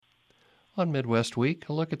On Midwest Week,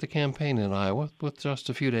 a look at the campaign in Iowa with just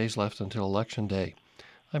a few days left until Election Day.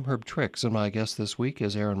 I'm Herb Trix, and my guest this week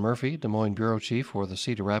is Aaron Murphy, Des Moines Bureau Chief for the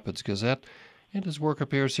Cedar Rapids Gazette, and his work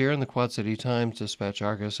appears here in the Quad City Times, Dispatch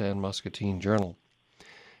Argus, and Muscatine Journal.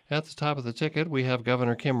 At the top of the ticket, we have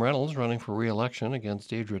Governor Kim Reynolds running for re-election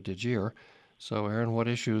against Deidre DeJear. So, Aaron, what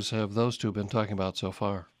issues have those two been talking about so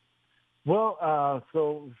far? Well,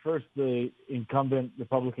 so first, the incumbent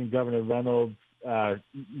Republican Governor Reynolds,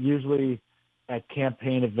 usually at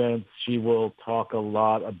campaign events, she will talk a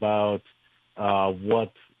lot about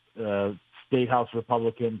what state house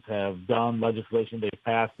Republicans have done, legislation they've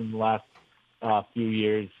passed in the last few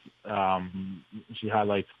years. She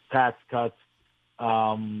highlights tax cuts.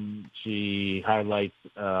 She highlights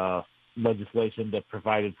legislation that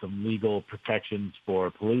provided some legal protections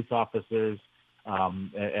for police officers,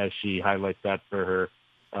 as she highlights that for her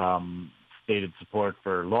stated support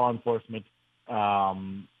for law enforcement.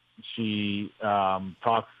 She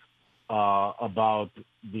talks about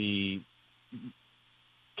the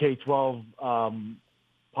K-12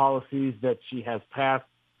 policies that she has passed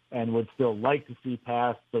and would still like to see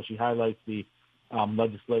passed. So she highlights the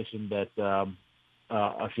legislation that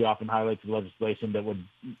she often highlights the legislation that would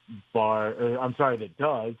that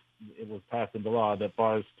does. It was passed into law that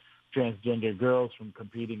bars transgender girls from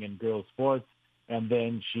competing in girls' sports. And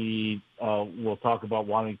then she will talk about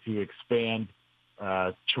wanting to expand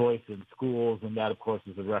choice in schools, and that, of course,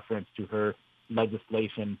 is a reference to her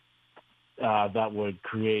legislation that would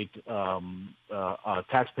create a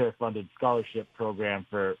taxpayer-funded scholarship program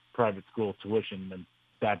for private school tuition. And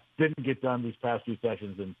that didn't get done these past few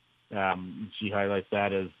sessions, and she highlights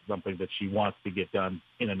that as something that she wants to get done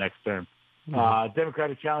in the next term.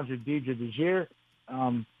 Democratic challenger Deidre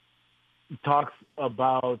DeJear talks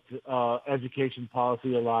about education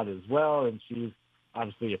policy a lot as well, and she's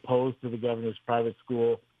obviously opposed to the governor's private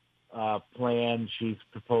school plan. She's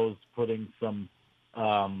proposed putting some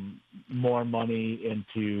more money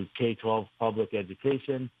into K-12 public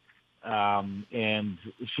education. And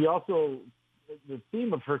she also, the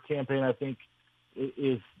theme of her campaign, I think,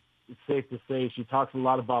 is safe to say, she talks a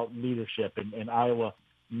lot about leadership and Iowa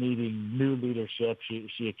needing new leadership.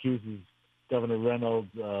 She accuses Governor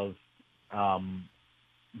Reynolds of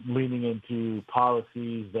leaning into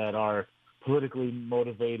policies that are politically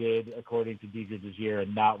motivated, according to Deidre DeJear,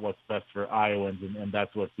 and not what's best for Iowans. And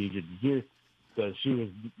that's what Deidre DeJear says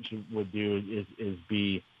she would do is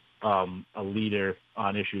be a leader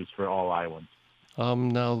on issues for all Iowans.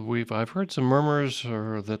 Now, I've heard some murmurs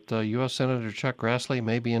that U.S. Senator Chuck Grassley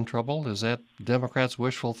may be in trouble. Is that Democrats'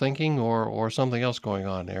 wishful thinking or something else going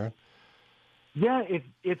on, Aaron? Yeah,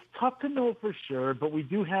 it's tough to know for sure, but we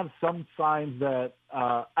do have some signs that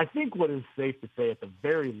I think what is safe to say at the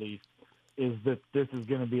very least is that this is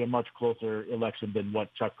going to be a much closer election than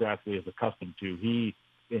what Chuck Grassley is accustomed to. He,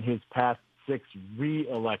 in his past 6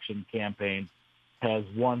 re-election campaigns, has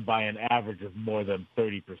won by an average of more than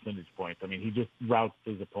 30 percentage points. I mean, he just routs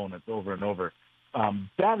his opponents over and over.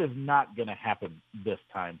 That is not going to happen this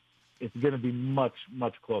time. It's going to be much,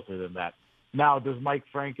 much closer than that. Now, does Mike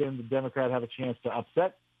Franken, the Democrat, have a chance to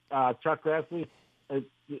upset Chuck Grassley?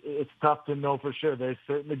 It's tough to know for sure. There's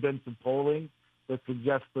certainly been some polling that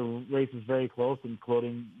suggests the race is very close,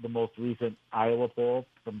 including the most recent Iowa poll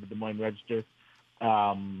from the Des Moines Register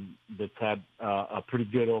that's had a pretty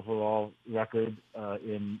good overall record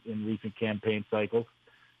in recent campaign cycles.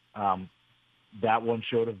 That one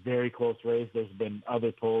showed a very close race. There's been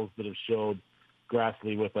other polls that have showed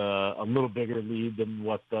Grassley with a little bigger lead than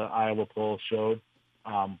what the Iowa poll showed.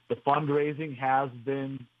 The fundraising has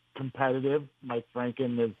been competitive. Mike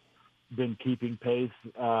Franken has been keeping pace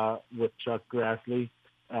with Chuck Grassley.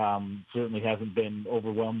 Certainly hasn't been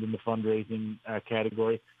overwhelmed in the fundraising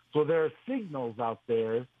category. So there are signals out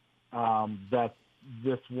there that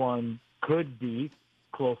this one could be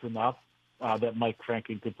close enough that Mike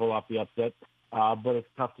Franken could pull off the upset. But it's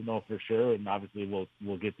tough to know for sure, and obviously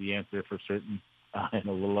we'll get the answer for certain in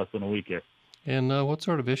a little less than a week here. And what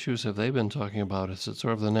sort of issues have they been talking about? Is it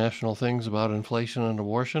sort of the national things about inflation and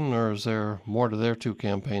abortion, or is there more to their 2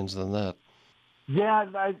 campaigns than that? Yeah,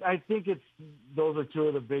 I think those are 2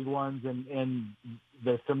 of the big ones, and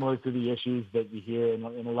they're similar to the issues that you hear in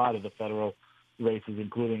a lot of the federal races,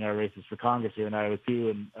 including our races for Congress here in Iowa too.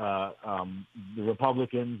 And the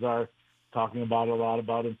Republicans are talking about a lot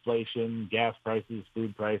about inflation, gas prices,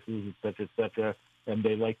 food prices, et cetera, and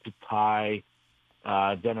they like to tie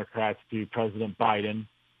Democrats to President Biden.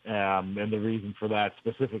 And the reason for that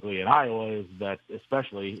specifically in Iowa is that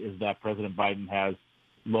President Biden has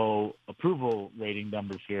low approval rating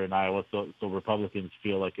numbers here in Iowa. So Republicans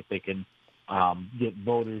feel like if they can get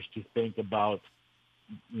voters to think about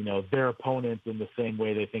their opponent in the same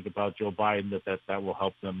way they think about Joe Biden, that will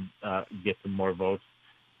help them get some more votes.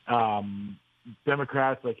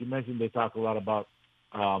 Democrats, like you mentioned, they talk a lot about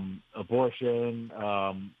abortion.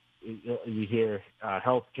 You hear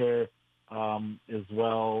health care as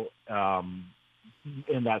well.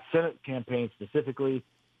 In that Senate campaign specifically,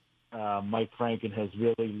 Mike Franken has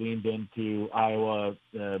really leaned into Iowa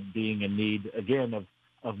being in need, again,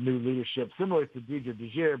 of new leadership, similar to Deidre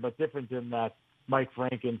DeJear, but different in that Mike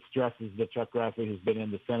Franken stresses that Chuck Grassley has been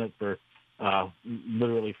in the Senate for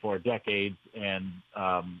literally 4 decades, and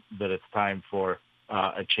that it's time for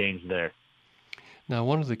a change there. Now,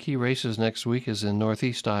 one of the key races next week is in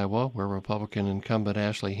Northeast Iowa, where Republican incumbent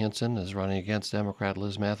Ashley Hinson is running against Democrat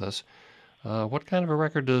Liz Mathis. What kind of a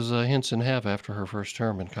record does Hinson have after her first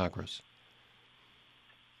term in Congress?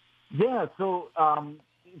 Yeah, so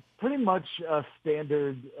pretty much a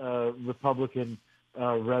standard Republican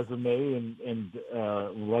resume, and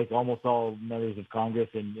like almost all members of Congress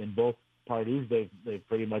in both parties, they've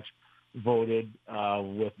pretty much voted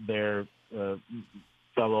with their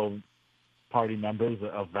fellow party members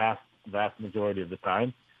a vast majority of the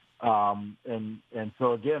time. And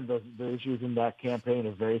so again, the issues in that campaign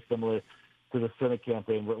are very similar to the Senate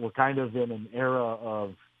campaign. We're kind of in an era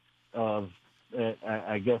of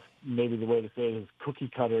I guess maybe the way to say it is cookie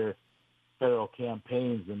cutter federal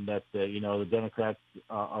campaigns, and that the Democrats,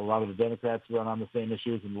 a lot of the Democrats run on the same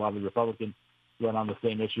issues, and a lot of the Republicans run on the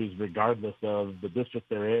same issues, regardless of the district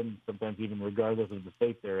they're in. Sometimes even regardless of the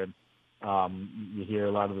state they're in. You hear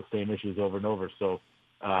a lot of the same issues over and over. So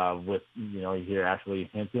you hear Ashley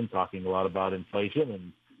Hinson talking a lot about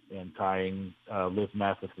inflation and tying Liz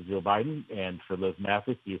Mathis to Joe Biden, and for Liz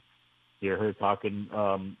Mathis, you hear her talking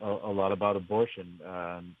a lot about abortion.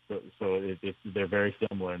 So they're very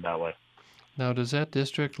similar in that way. Now, does that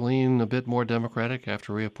district lean a bit more Democratic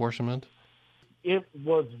after reapportionment? It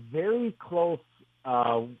was very close,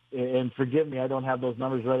 and forgive me, I don't have those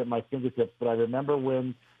numbers right at my fingertips, but I remember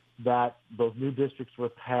when those new districts were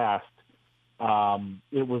passed,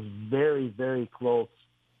 it was very, very close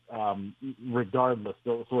regardless.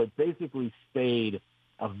 So it basically stayed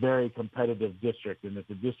a very competitive district, and it's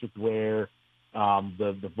a district where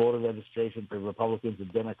the voter registration for Republicans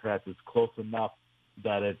and Democrats is close enough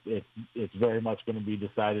that it's very much going to be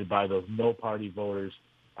decided by those no-party voters.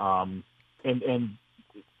 And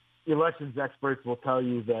elections experts will tell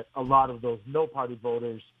you that a lot of those no-party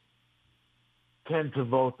voters tend to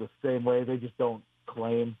vote the same way. They just don't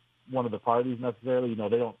claim one of the parties necessarily.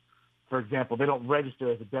 They don't, for example, they don't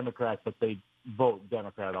register as a Democrat, but they vote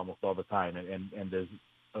Democrat almost all the time. And there's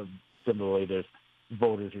similarly, there's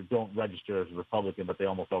voters who don't register as a Republican, but they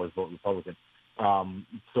almost always vote Republican.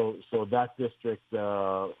 So that district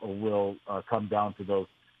will come down to those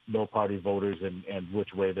no-party voters and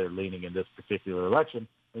which way they're leaning in this particular election.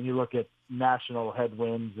 When you look at national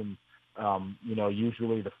headwinds and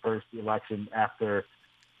usually the first election after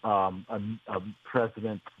a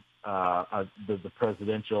president, the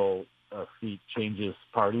presidential seat changes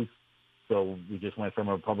parties. So we just went from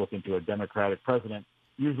a Republican to a Democratic president.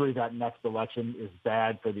 Usually that next election is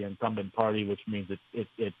bad for the incumbent party, which means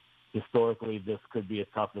it historically this could be a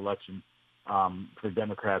tough election for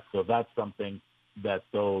Democrats. So that's something that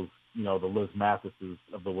those, the Liz Mathises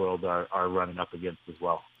of the world are running up against as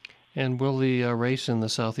well. And will the race in the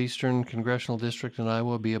southeastern congressional district in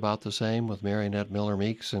Iowa be about the same, with Marionette Miller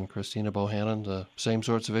Meeks and Christina Bohannon, the same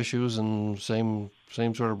sorts of issues and same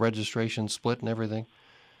sort of registration split and everything?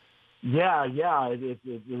 Yeah. It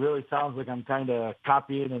really sounds like I'm kind of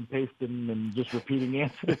copying and pasting and just repeating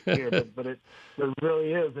answers here, but it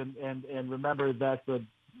really is. And remember that the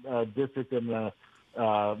district and the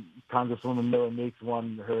Congresswoman Miller Meeks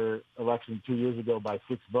won her election 2 years ago by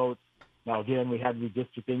 6 votes. Now, again, we had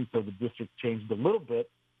redistricting, so the district changed a little bit,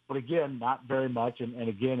 but again, not very much. And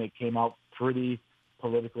again, it came out pretty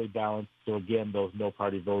politically balanced. So again, those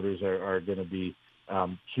no-party voters are going to be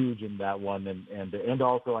huge in that one. And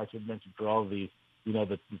also, I should mention for all of these,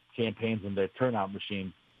 the campaigns and their turnout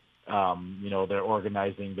machines, they're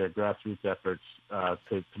organizing their grassroots efforts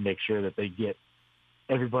to make sure that they get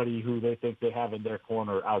everybody who they think they have in their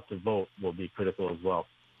corner out to vote will be critical as well.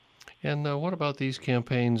 And what about these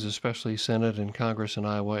campaigns, especially Senate and Congress in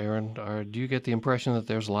Iowa, Aaron? Do you get the impression that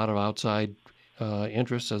there's a lot of outside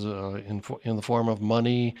interest in the form of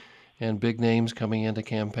money and big names coming into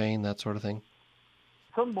campaign, that sort of thing?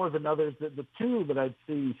 Some more than others. The two that I'd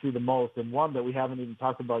see the most, and one that we haven't even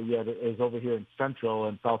talked about yet, is over here in central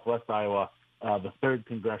and southwest Iowa, the 3rd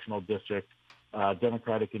congressional district.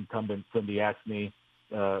 Democratic incumbent Cindy Axne,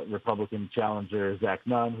 Republican challenger Zach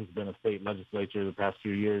Nunn, who's been a state legislator the past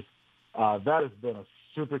few years. That has been a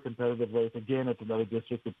super competitive race. Again, it's another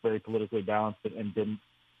district that's very politically balanced and didn't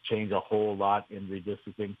change a whole lot in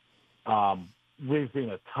redistricting. We've seen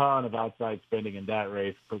a ton of outside spending in that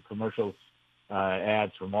race for commercials,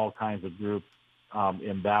 ads from all kinds of groups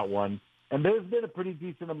in that one. And there's been a pretty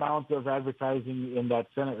decent amount of advertising in that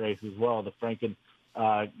Senate race as well, the Franken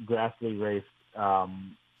Grassley race.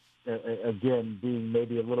 Again, being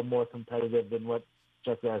maybe a little more competitive than what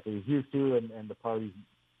Chuck Grassley is used to, and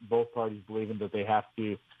both parties believing that they have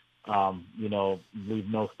to, leave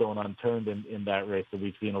no stone unturned in that race. So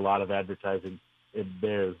we've seen a lot of advertising in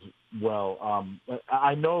there as well.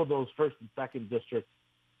 I know those first and second districts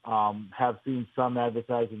have seen some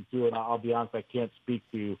advertising too, and I'll be honest, I can't speak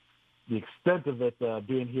to the extent of it.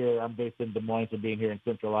 Being here, I'm based in Des Moines, and being here in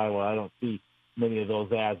Central Iowa, I don't see many of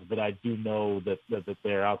those ads, but I do know that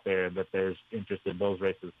they're out there and that there's interest in those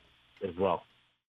races as well.